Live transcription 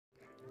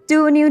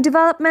2 new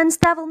developments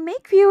that will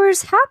make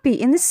viewers happy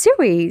in the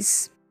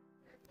series.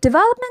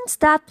 Developments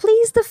that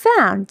pleased the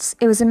fans.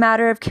 It was a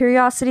matter of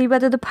curiosity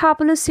whether the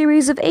popular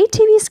series of 8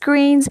 TV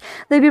screens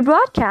will be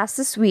broadcast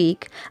this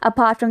week.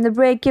 Apart from the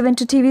break given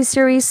to TV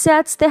series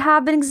sets, there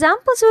have been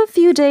examples of a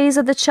few days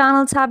that the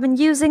channels have been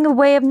using a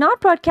way of not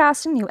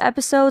broadcasting new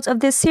episodes of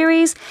this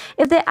series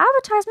if their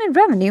advertisement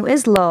revenue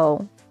is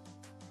low.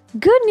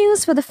 Good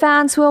news for the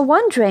fans who are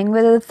wondering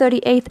whether the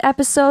 38th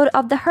episode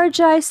of the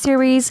Hercai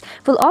series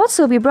will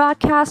also be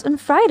broadcast on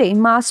Friday,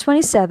 March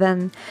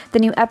 27. The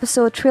new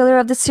episode trailer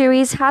of the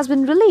series has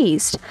been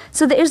released,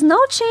 so there is no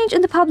change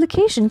in the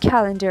publication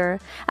calendar.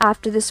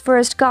 After this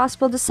first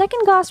gospel, the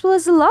second gospel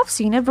is the love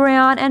scene of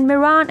Ryan and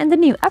Miran in the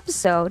new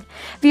episode.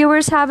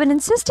 Viewers have been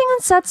insisting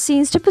on such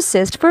scenes to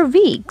persist for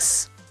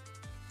weeks.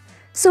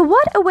 So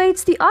what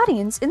awaits the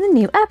audience in the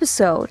new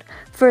episode?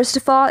 First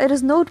of all, it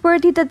is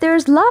noteworthy that there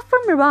is love for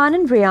Miran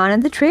and Ryan in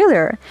the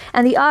trailer,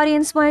 and the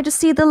audience wanted to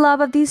see the love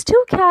of these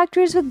two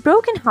characters with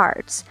broken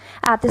hearts.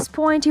 At this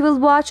point, you will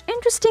watch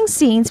interesting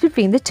scenes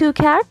between the two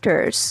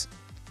characters.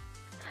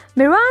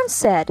 Miran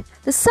said,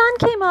 "The sun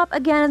came up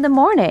again in the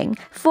morning.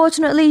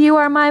 Fortunately, you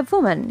are my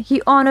woman."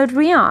 He honored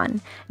Ryan.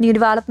 New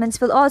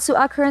developments will also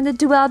occur in the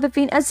duel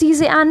between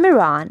Azize and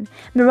Miran.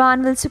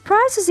 Miran will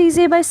surprise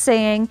Azize by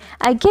saying,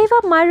 "I gave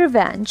up my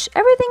revenge.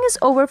 Everything is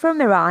over for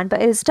Miran,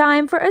 but it is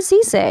time for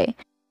Azize."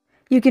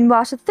 You can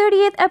watch the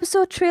 38th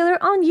episode trailer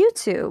on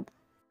YouTube.